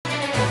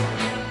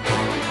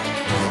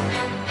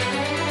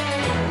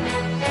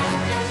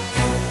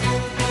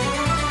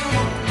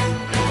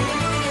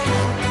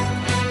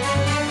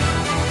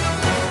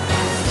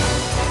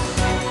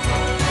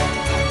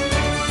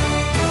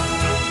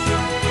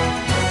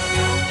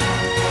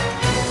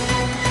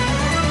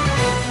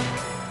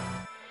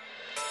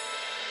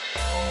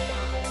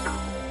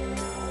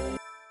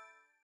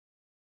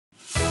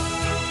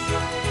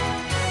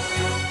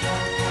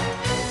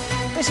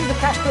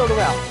builder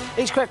round.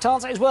 Each correct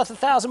answer is worth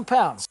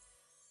 £1,000.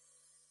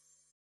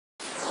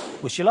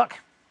 Wish you luck.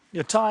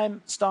 Your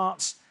time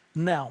starts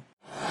now.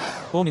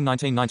 Born in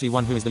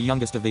 1991, who is the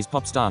youngest of these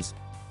pop stars?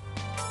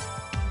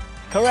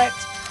 Correct.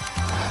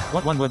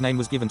 What one-word name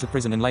was given to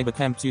prison and labour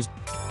camps used?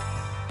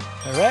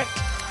 Correct.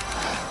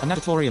 A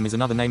natatorium is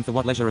another name for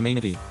what leisure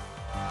amenity?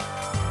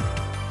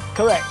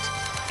 Correct.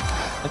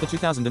 At the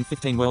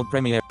 2015 world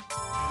premiere,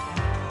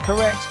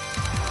 Correct.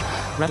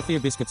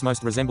 Ratafia biscuits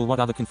most resemble what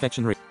other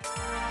confectionery?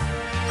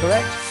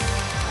 Correct.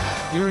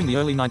 During the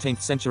early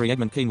 19th century,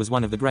 Edmund Kean was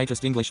one of the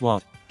greatest English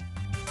what?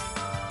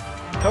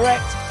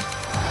 Correct.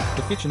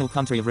 The fictional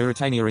country of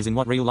Ruritania is in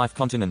what real-life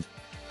continent?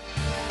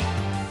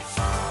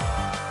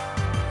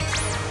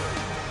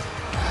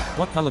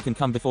 What color can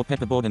come before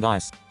pepperboard and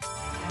ice?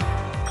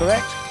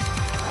 Correct.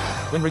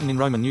 When written in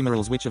Roman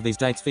numerals, which of these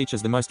dates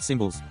features the most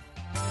symbols?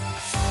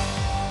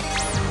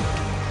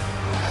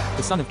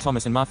 The son of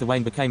Thomas and Martha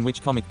Wayne became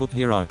which comic book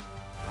hero?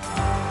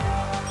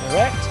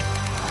 Correct.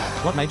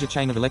 What major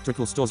chain of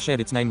electrical stores shared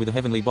its name with a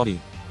heavenly body?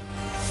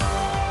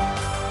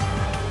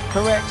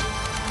 Correct.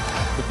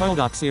 The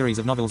Poldark series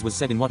of novels was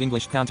set in what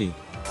English county?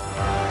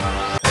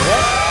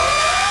 Correct.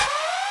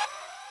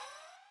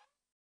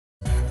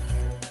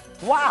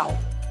 Wow.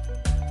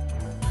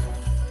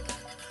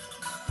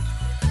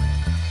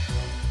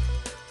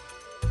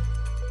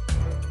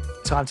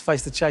 Time to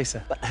face the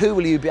chaser. But who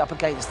will you be up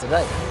against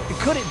today?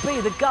 Could it be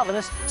the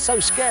governess so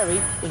scary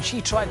when she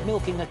tried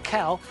milking a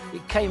cow,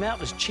 it came out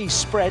as cheese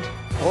spread?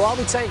 Or are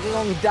we taking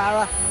on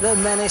Dara the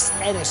Menace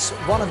Ennis,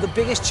 one of the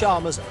biggest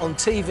charmers on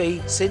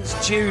TV since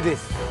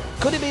Judith?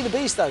 Could it be the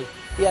Beast, though?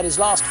 He had his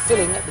last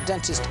filling at the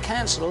dentist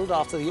cancelled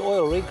after the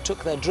oil rig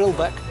took their drill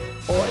back.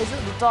 Or is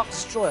it the Dark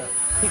Destroyer?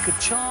 He could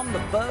charm the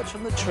birds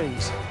from the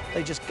trees.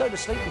 They just go to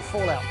sleep and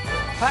fall out.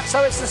 Perhaps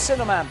so it's the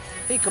Cinnamon.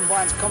 He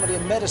combines comedy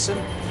and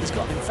medicine. He's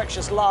got an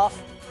infectious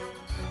laugh.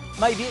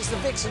 Maybe it's the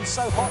Vixen,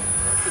 so hot.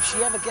 If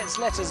she ever gets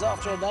letters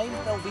after her name,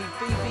 they'll be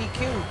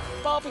BBQ.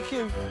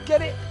 Barbecue.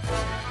 Get it?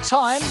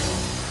 Time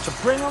to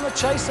bring on the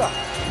chaser.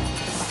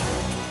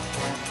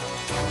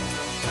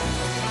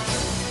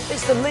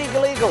 It's the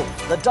Legal Eagle,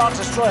 the Dark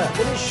Destroyer.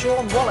 It is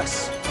Shaun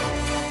Wallace.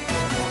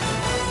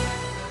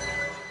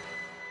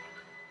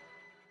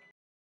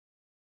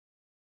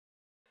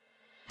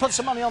 Put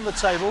some money on the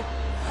table.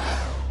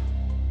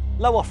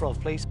 Low offer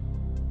of, please.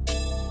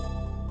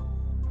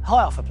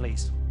 High offer,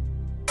 please.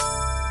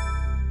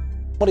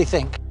 What do you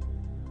think?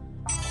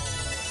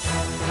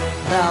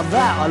 Now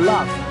that I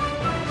love.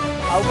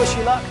 I wish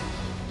you luck.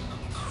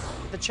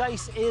 The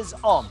chase is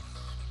on.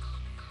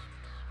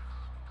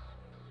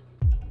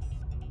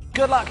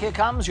 Good luck, here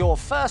comes your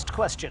first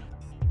question.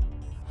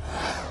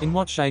 In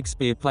what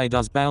Shakespeare play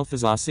does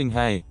Balthazar sing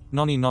hey,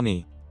 nonny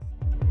nonny?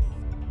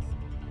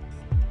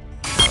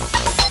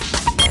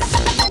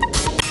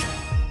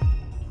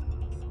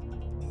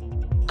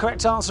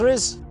 Correct answer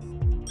is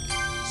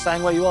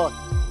staying where you are.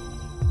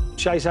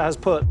 Chaser has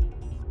put.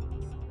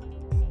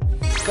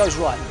 Goes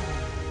right.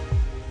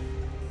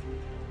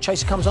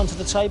 Chaser comes onto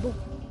the table.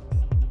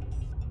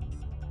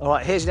 All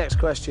right, here's your next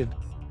question.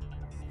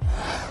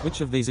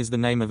 Which of these is the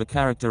name of a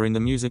character in the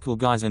musical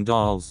Guys and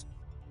Dolls?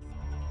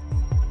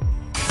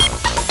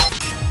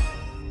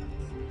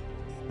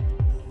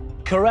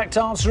 Correct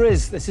answer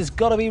is, this has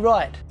got to be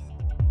right.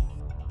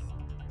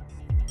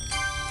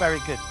 Very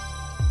good.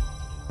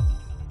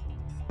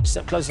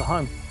 Step closer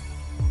home.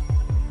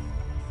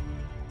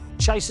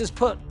 Chaser's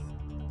put.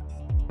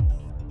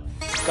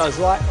 Goes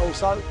right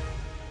also.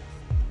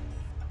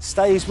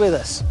 Stays with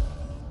us.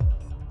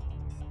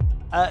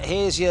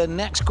 Here's your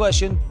next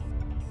question.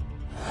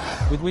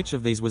 With which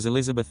of these was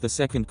Elizabeth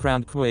II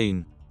crowned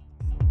queen?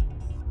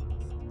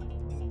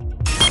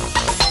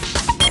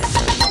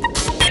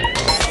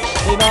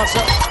 Clean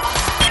answer.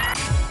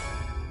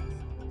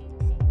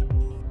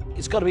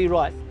 It's got to be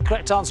right.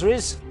 Correct answer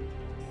is.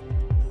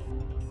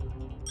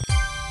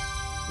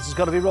 This has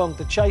got to be wrong.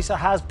 The chaser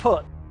has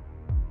put.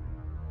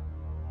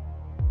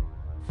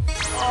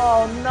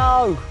 Oh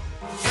no!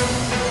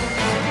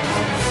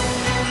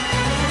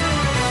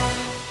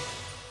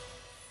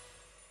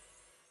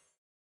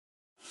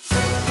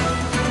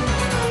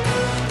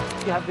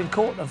 You have been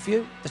caught, and for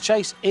you, the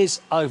chase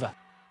is over.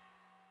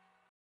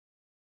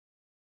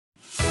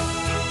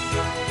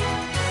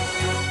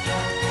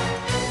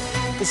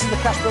 This is the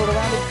cash builder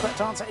round. The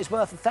correct answer is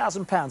worth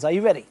 £1,000. Are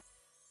you ready?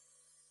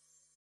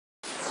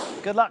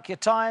 Good luck. Your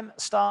time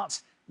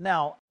starts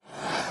now.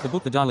 The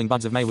book The Darling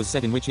Buds of May was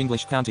set in which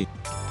English county?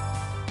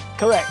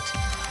 Correct.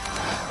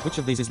 Which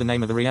of these is the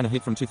name of the Rihanna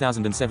hit from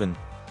 2007?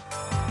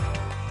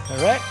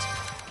 Correct.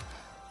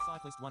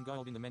 Cyclist won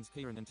gold in the men's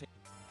Kieran and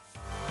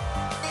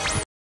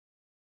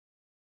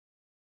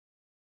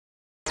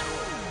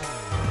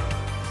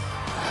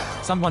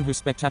Someone who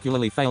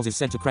spectacularly fails is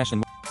said to crash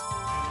and...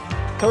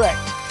 Correct.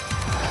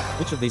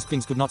 Which of these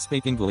kings could not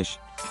speak English?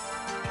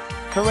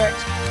 Correct.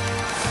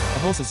 A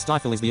horse's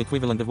stifle is the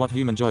equivalent of what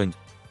human joined?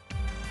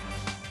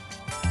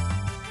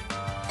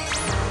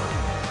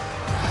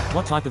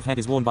 What type of hat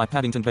is worn by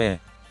Paddington Bear?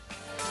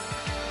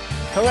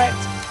 Correct.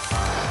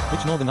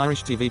 Which Northern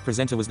Irish TV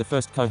presenter was the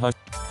first co-host?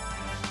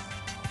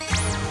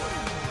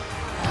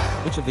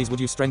 Which of these would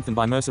you strengthen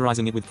by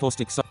mercerizing it with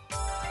caustic soda?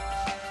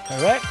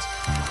 Correct.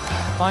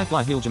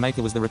 Firefly Hill,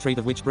 Jamaica was the retreat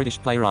of which British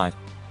playwright?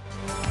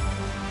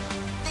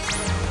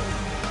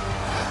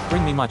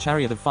 Bring me my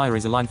chariot of fire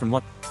is a line from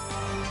what?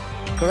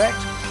 Correct.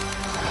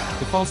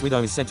 The false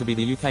widow is said to be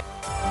the UK.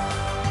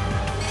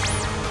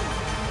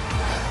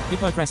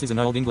 Hippocras is an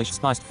Old English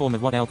spiced form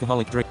of what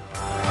alcoholic drink?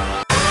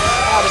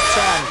 Out of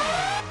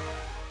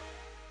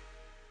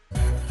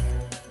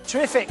 10.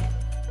 Terrific.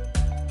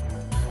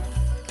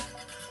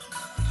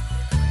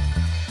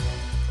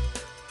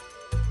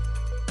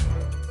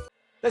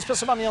 Let's put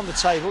some money on the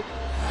table.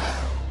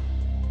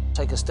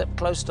 Take a step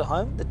closer to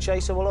home. The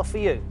chaser will offer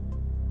you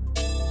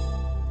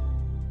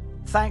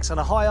thanks and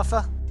a high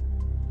offer.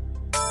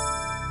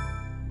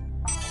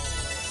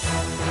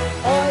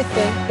 I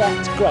think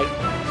that's great.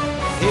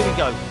 Here we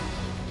go.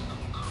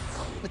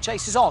 The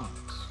chase is on.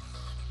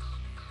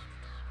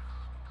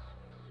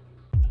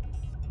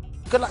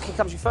 Good luck, here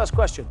comes your first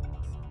question.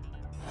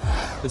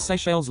 The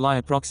Seychelles lie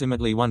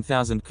approximately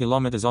 1,000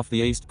 kilometers off the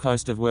east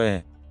coast of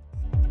where?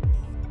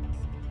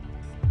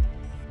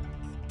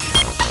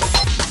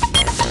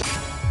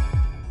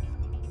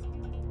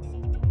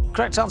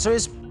 Correct answer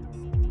is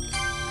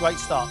great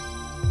start.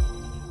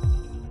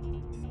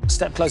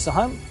 Step close to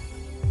home.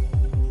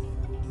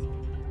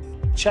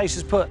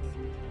 Chaser's put.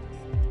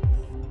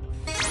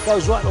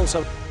 Goes right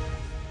also.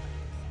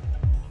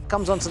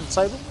 Comes onto the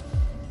table.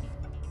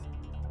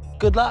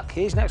 Good luck.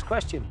 Here's next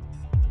question.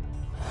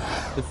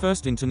 The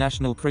first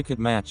international cricket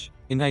match,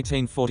 in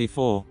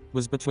 1844,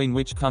 was between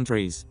which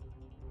countries?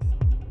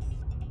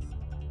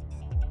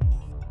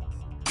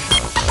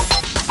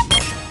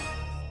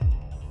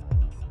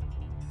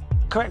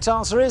 Correct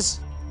answer is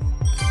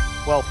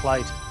well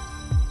played.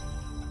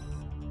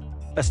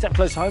 A step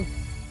close home.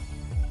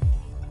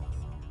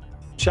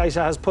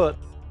 Chaser has put.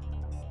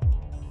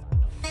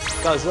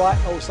 Goes right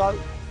also.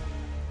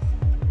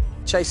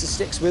 Chaser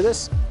sticks with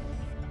us.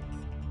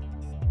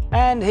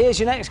 And here's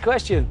your next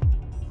question.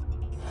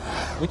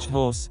 Which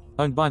horse,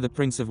 owned by the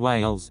Prince of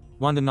Wales,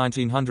 won the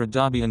 1900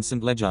 Derby and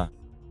St Leger?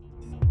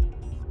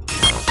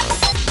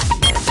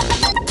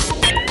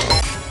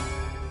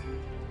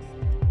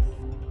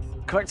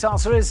 Correct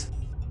answer is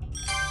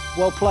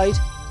well played.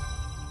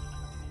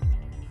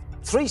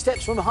 3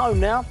 steps from home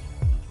now.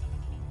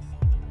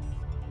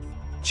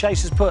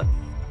 Chaser's put.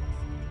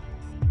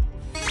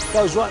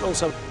 Goes right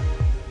also.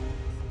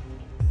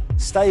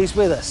 Stays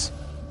with us.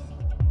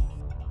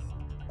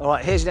 All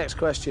right, here's your next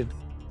question.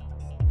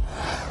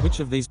 Which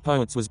of these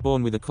poets was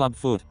born with a club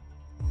foot?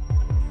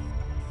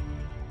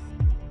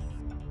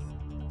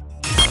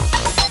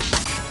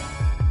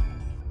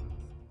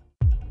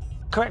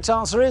 Correct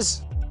answer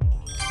is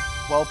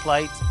well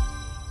played.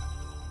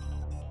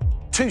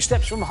 2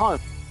 steps from home.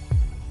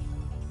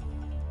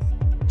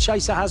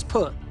 Chaser has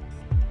put.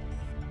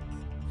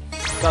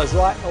 Goes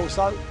right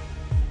also.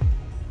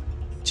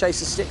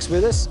 Chaser sticks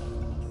with us.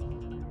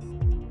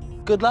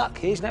 Good luck.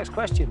 Here's next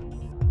question.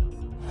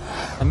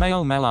 A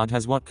male mallard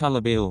has what color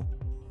bill?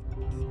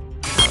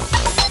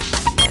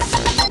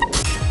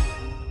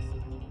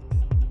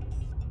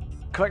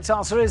 Correct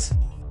answer is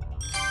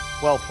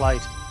well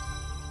played.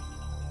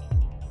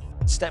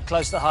 Step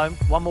close to home.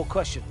 1 more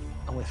question,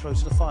 and we're through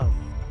to the final.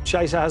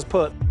 Chaser has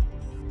put.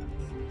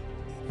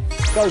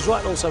 Goes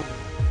right also.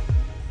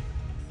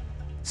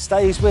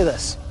 Stays with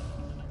us.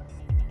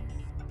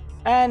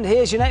 And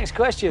here's your next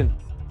question.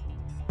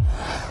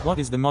 What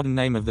is the modern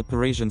name of the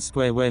Parisian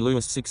square where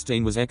Louis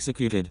XVI was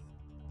executed?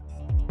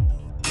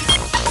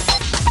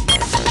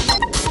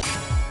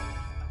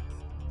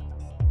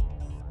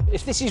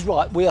 If this is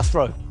right, we are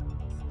through.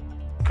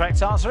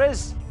 Correct answer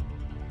is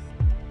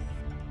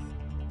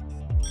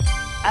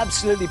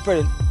absolutely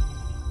brilliant.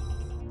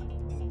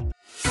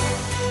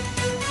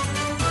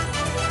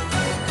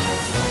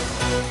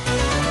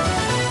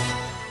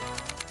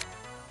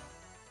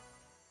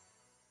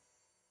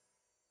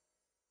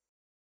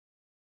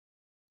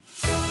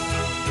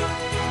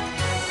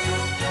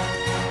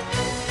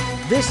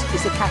 This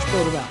is the cash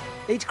builder round.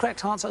 Each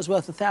correct answer is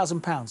worth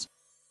 £1,000.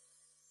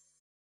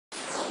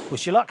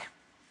 Wish you luck.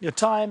 Your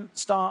time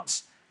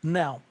starts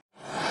now.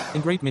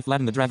 In Greek myth,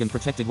 Aladdin the dragon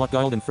protected what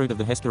golden fruit of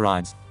the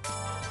Hesperides?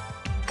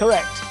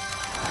 Correct.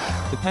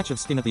 The patch of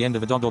skin at the end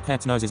of a dog or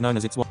cat's nose is known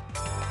as its what?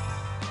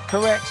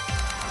 Correct.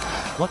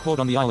 What port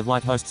on the Isle of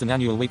Wight hosts an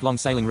annual week-long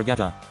sailing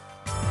regatta?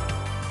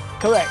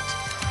 Correct.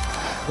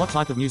 What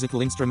type of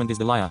musical instrument is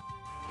the lyre?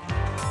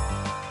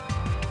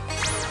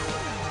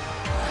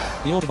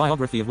 The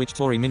autobiography of which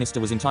Tory minister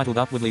was entitled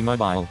Upwardly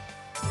Mobile?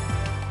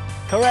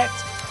 Correct.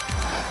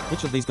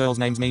 Which of these girls'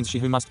 names means she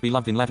who must be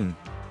loved in Latin?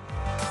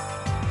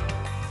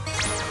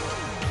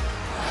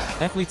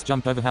 Athletes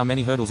jump over how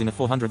many hurdles in a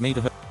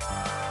 400-meter hurdle?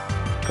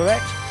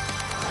 Correct.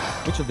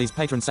 Which of these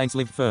patron saints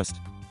lived first?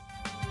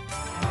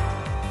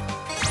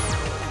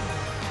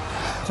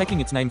 Taking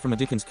its name from a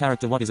Dickens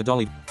character, what is a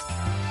dolly?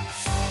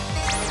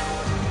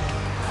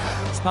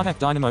 Spartak,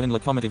 Dynamo and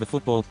Lokomotiv of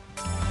football.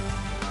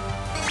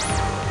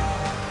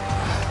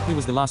 Who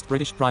was the last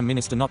British Prime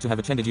Minister not to have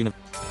attended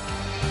university?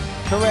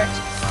 Correct.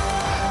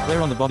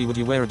 Where on the body would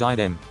you wear a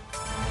diadem?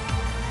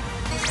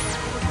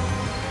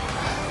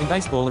 In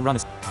baseball, a runner.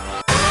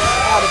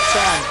 Out of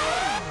time.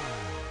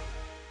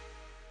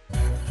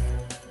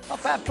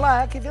 Not bad play,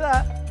 I'll give you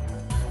that.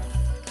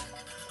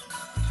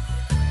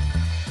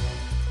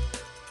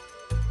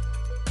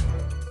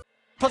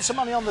 Put some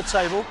money on the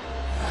table.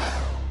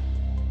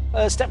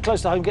 Step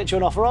close to home, get you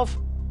an offer of.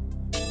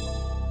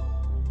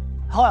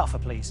 High offer,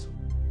 please.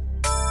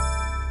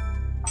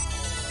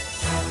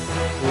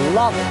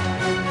 Love it.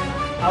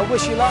 I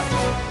wish you luck.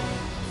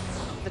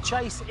 The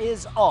chase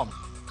is on.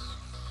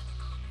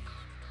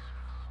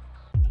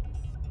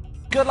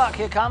 Good luck,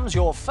 here comes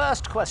your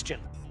first question.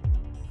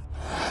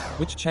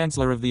 Which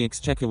Chancellor of the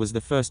Exchequer was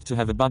the first to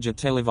have a budget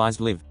televised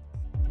live?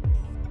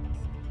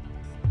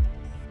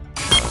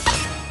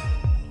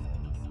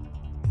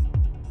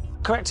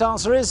 Correct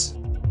answer is...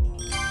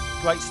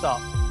 Great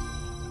start.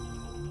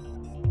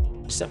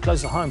 Step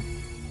closer home.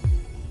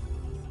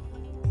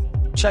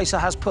 Chaser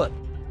has put.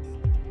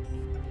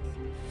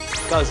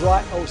 Goes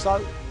right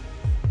also.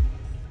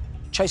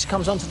 Chaser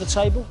comes onto the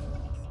table.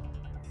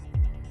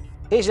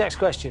 Here's your next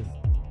question.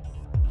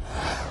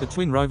 The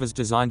twin rovers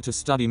designed to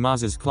study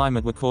Mars's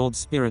climate were called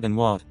Spirit and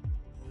what?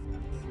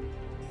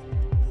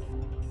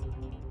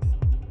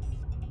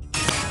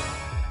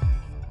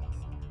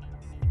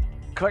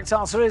 Correct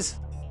answer is...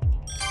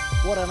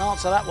 What an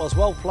answer that was,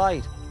 well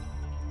played.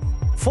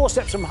 4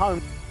 steps from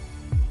home.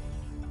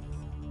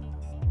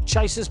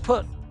 Chaser's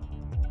put.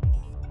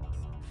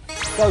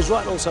 Goes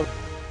right also.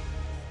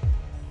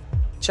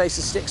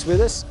 Chaser sticks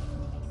with us.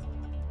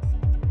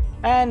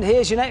 And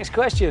here's your next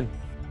question.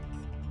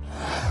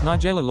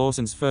 Nigella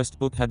Lawson's first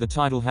book had the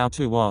title How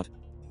to What?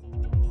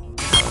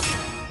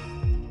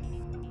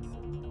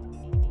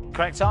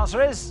 Correct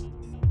answer is...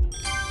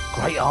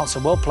 Great answer,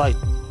 well played.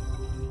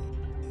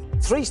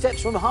 3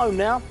 steps from home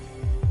now.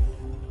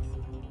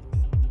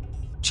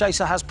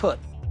 Chaser has put.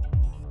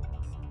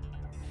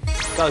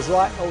 Goes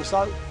right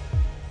also.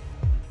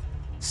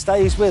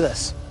 Stays with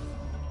us.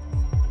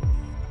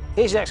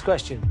 Here's your next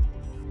question.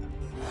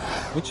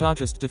 Which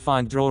artist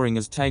defined drawing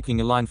as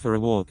taking a line for a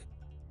walk?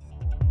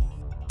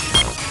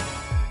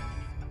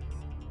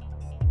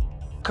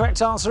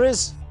 Correct answer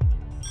is...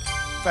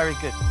 Very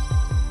good.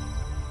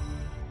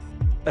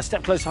 A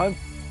step close home.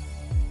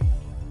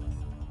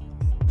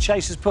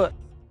 Chaser's put.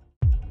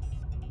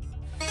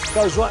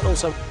 Goes right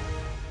also.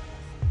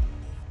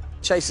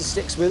 Chaser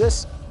sticks with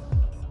us.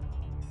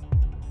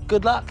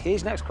 Good luck.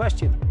 Here's next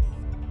question.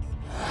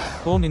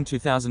 Born in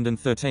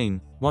 2013,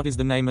 what is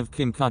the name of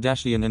Kim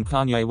Kardashian and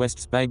Kanye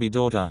West's baby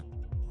daughter?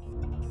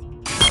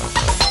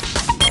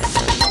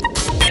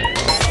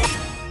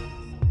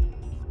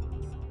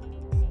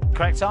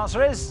 Correct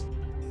answer is...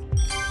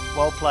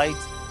 Well played.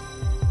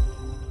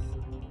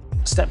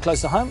 Step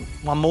close to home.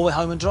 One more, we're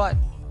home and dry.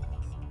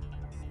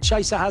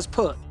 Chaser has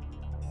put.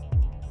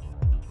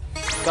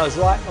 Goes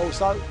right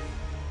also.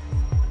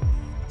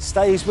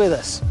 Stays with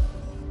us.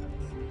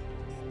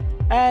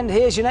 And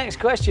here's your next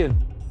question.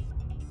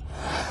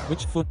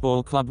 Which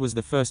football club was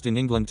the first in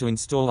England to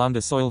install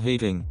under-soil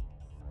heating?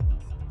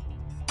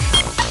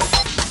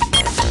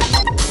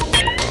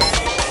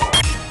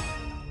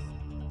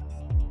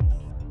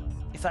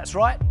 If that's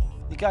right,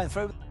 you're going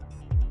through.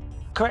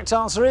 Correct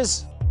answer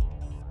is...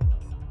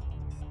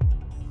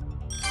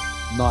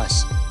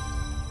 Nice.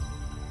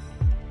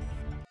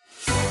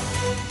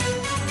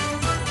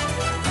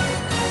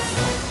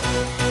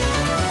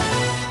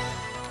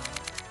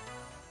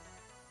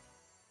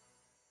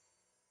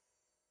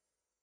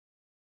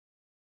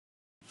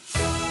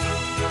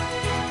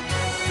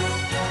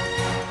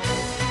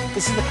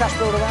 This is the cash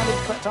builder round. The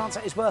correct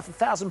answer is worth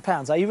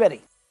 £1,000. Are you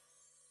ready?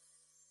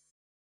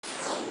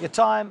 Your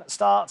time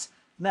starts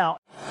now.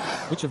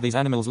 Which of these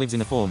animals lives in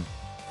a form?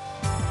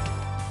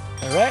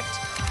 Correct.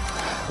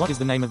 What is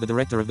the name of the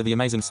director of The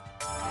Amazing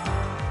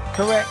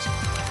Correct.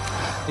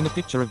 In the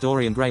picture of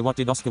Dorian Gray, what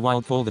did Oscar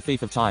Wilde call the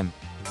thief of time?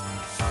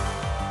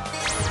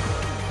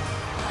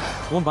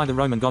 Worn by the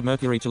Roman god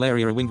Mercury to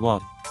Laria, a winged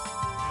what?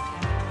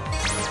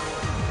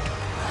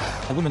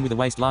 A woman with a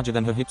waist larger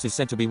than her hips is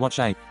said to be what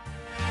shape?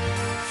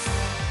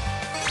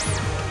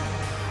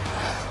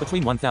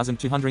 Between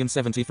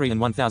 1273 and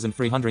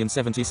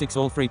 1376,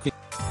 all free kick.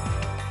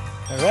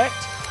 Correct.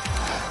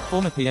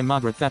 Former PM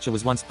Margaret Thatcher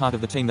was once part of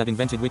the team that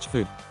invented which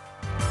food?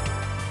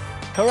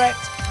 Correct.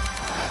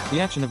 The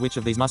action of which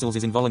of these muscles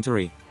is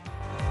involuntary?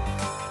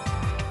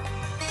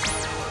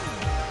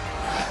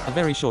 A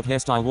very short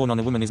hairstyle worn on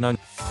a woman is known.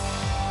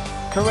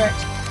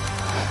 Correct.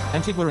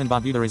 Antigua and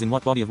Barbuda is in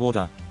what body of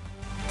water?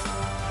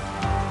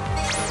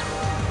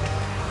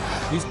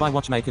 Used by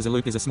watchmakers, a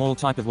loop is a small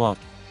type of what?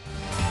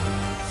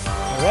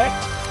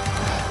 Correct.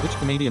 Which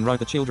comedian wrote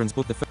the children's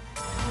book The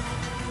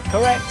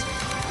Correct.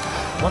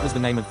 What was the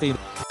name of Theodore?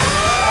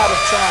 Out of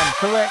time.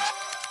 Correct.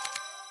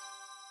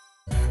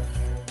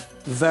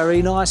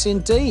 Very nice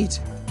indeed.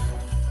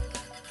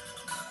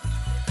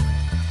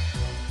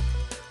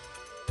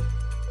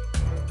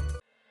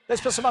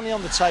 Let's put some money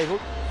on the table.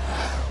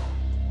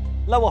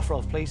 Low offer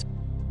of, please.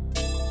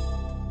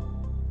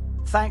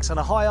 thanks and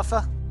a high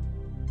offer.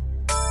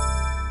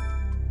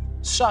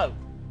 So,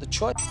 the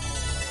choice...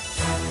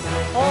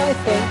 I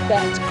think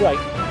that's great.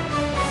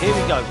 Here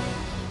we go.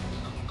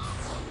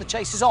 The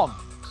chase is on.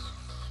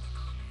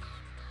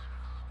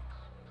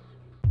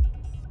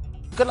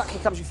 Good luck,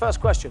 here comes your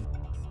first question.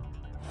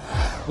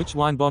 Which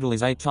wine bottle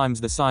is 8 times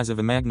the size of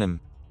a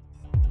Magnum?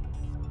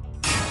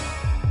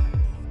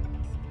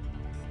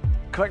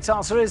 Correct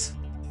answer is...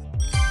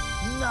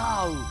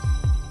 no.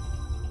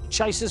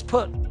 Chaser's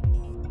put.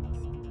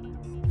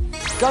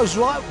 Goes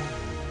right.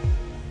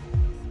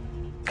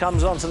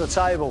 Comes onto the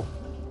table.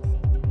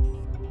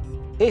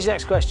 Here's your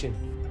next question.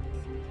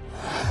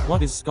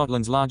 What is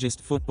Scotland's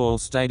largest football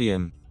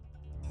stadium?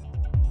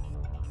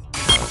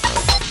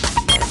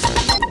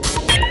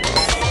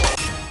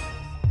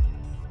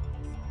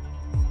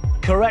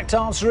 Correct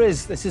answer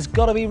is, this has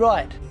got to be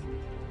right.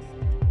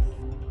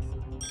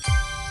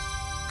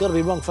 Got to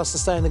be wrong for us to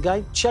stay in the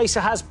game.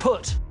 Chaser has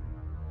put.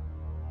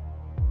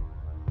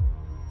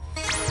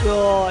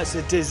 Oh, it's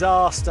a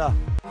disaster.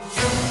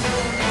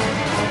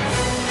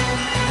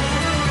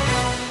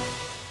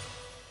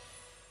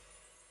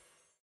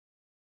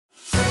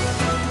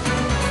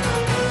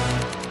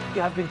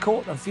 You have been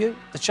caught, and for you,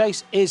 the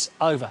chase is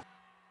over.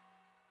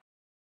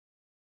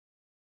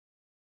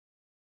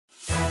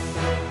 It's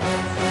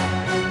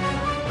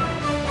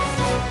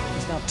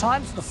now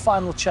time for the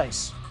final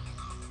chase.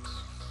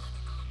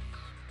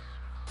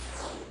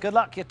 Good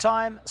luck, your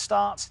time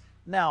starts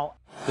now.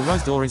 The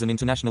Rose d'Or is an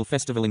international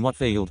festival in what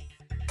field?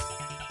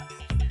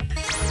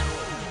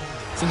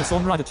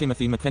 Singer-songwriter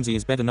Timothy McKenzie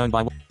is better known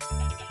by what?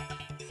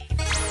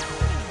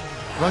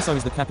 Roseau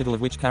is the capital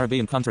of which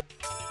Caribbean country?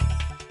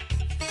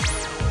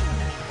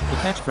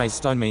 The catchphrase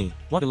 "Stone Me,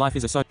 what a life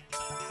is a so..."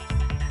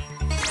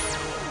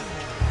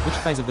 Which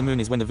phase of the moon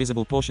is when the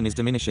visible portion is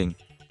diminishing?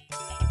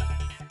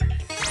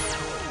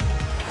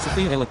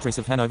 Sophia Electrice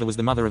of Hanover was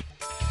the mother of...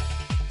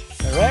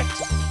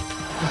 Correct.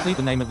 Complete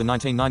the name of the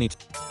 1990...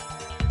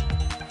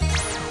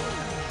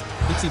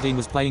 Dixie Dean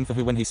was playing for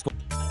who when he scored?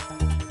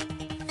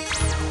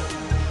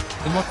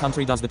 In what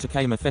country does the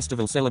Takayama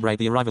Festival celebrate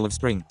the arrival of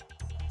spring?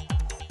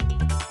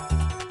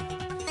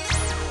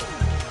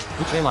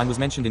 Which airline was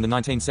mentioned in the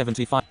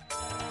 1975?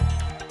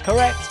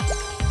 Correct.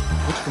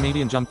 Which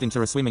comedian jumped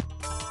into a swimming?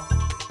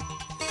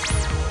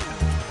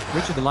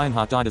 Richard the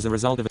Lionheart died as a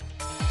result of it.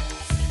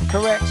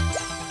 Correct.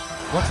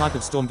 What type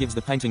of storm gives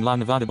the painting La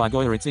Nevada by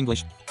Goya its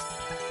English?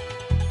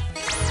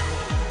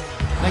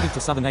 Native to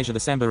southern Asia, the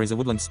samba is a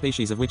woodland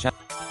species of which...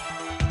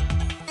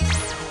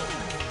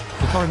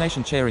 The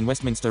coronation chair in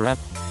Westminster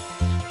Abbey.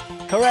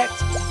 Correct.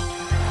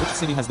 Which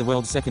city has the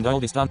world's second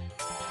oldest un...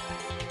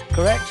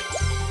 Correct.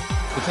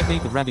 The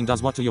technique of ragging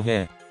does what to your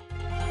hair?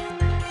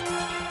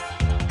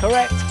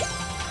 Correct.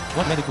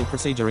 What medical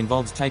procedure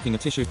involves taking a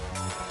tissue?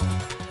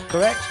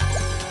 Correct.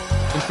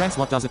 In France,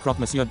 what does a croque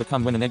monsieur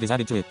become when an egg is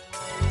added to it?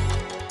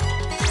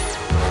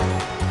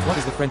 What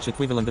is the French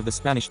equivalent of the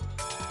Spanish?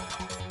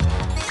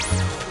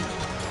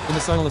 In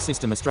the solar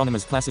system,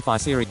 astronomers classify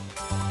Sirius.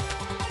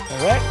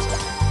 Correct.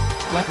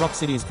 Black Rock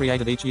City is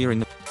created each year in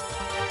the...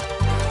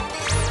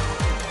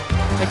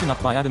 Taken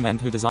up by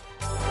Adamant, who designed...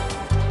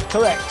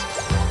 Correct.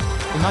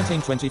 In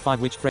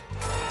 1925, which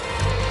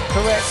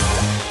Correct.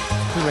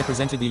 Who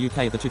represented the UK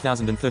at the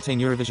 2013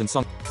 Eurovision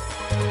Song?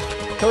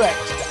 Correct.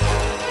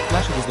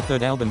 Flash It is the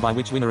third album by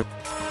which winner?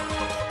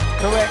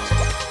 Correct.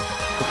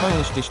 The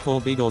Polish dish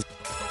called bigos.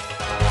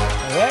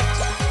 Correct.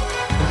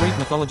 In Greek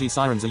mythology,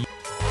 sirens are... In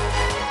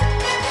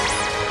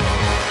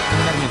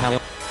anatomy, how...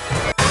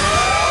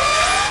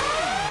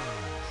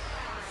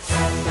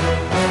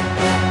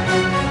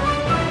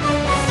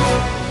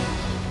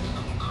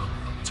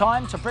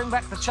 Time to bring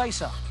back the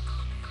chaser.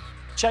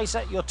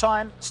 Chaser, your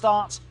time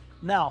starts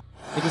now.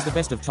 It was the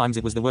best of times,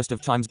 it was the worst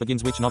of times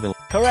begins which novel?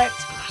 Correct.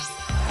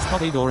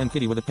 Scott, Igor and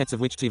Kitty were the pets of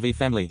which TV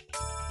family?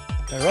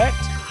 Correct.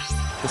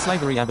 The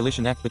Slavery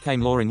Abolition Act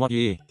became law in what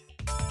year?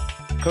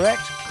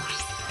 Correct.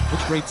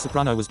 Which Greek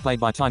soprano was played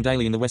by Tyne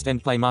Daly in the West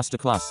End play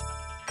Masterclass?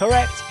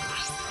 Correct.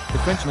 The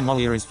Frenchman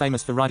Molière is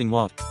famous for writing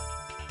what?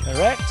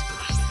 Correct.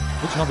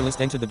 Which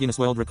novelist entered the Guinness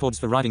World Records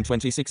for writing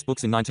 26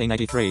 books in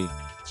 1983?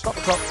 Stop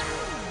the clock.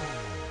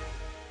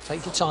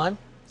 Take your time.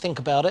 Think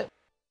about it.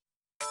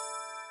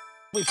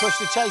 We push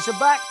the chaser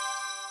back.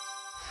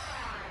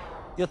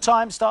 Your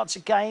time starts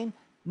again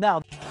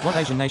now. What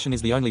Asian nation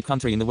is the only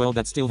country in the world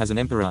that still has an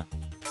emperor?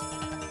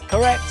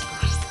 Correct.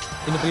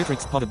 In the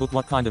Beatrix Potter book,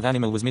 what kind of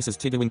animal was Mrs.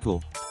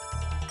 Tiggerwinkle?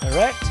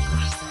 Correct.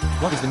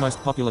 What is the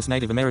most populous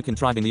Native American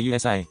tribe in the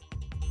USA?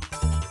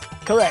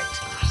 Correct.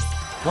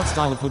 What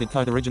style of hooded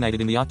coat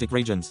originated in the Arctic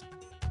regions?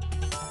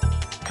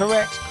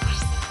 Correct.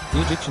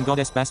 The Egyptian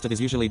goddess Bastet is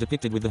usually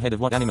depicted with the head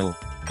of what animal?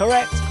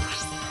 Correct.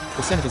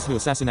 The senators who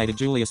assassinated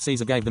Julius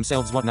Caesar gave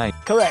themselves what name?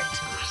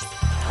 Correct.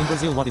 In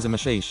Brazil, what is a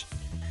machiche?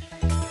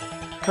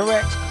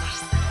 Correct.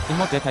 In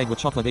what decade were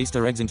chocolate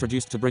Easter eggs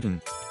introduced to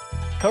Britain?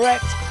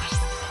 Correct.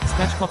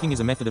 Spatchcocking is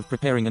a method of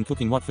preparing and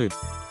cooking what food?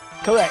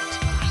 Correct.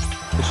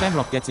 The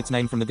shamrock gets its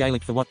name from the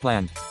Gaelic for what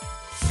plant?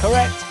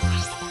 Correct.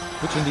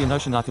 Which Indian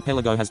Ocean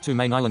archipelago has two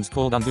main islands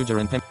called Ambuja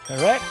and Pem?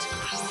 Correct.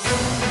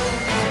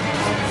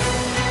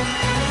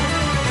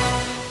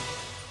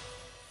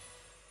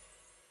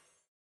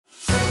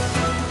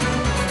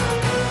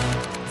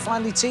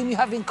 kindly team you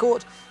have in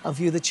court, and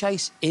for you the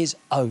chase is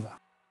over.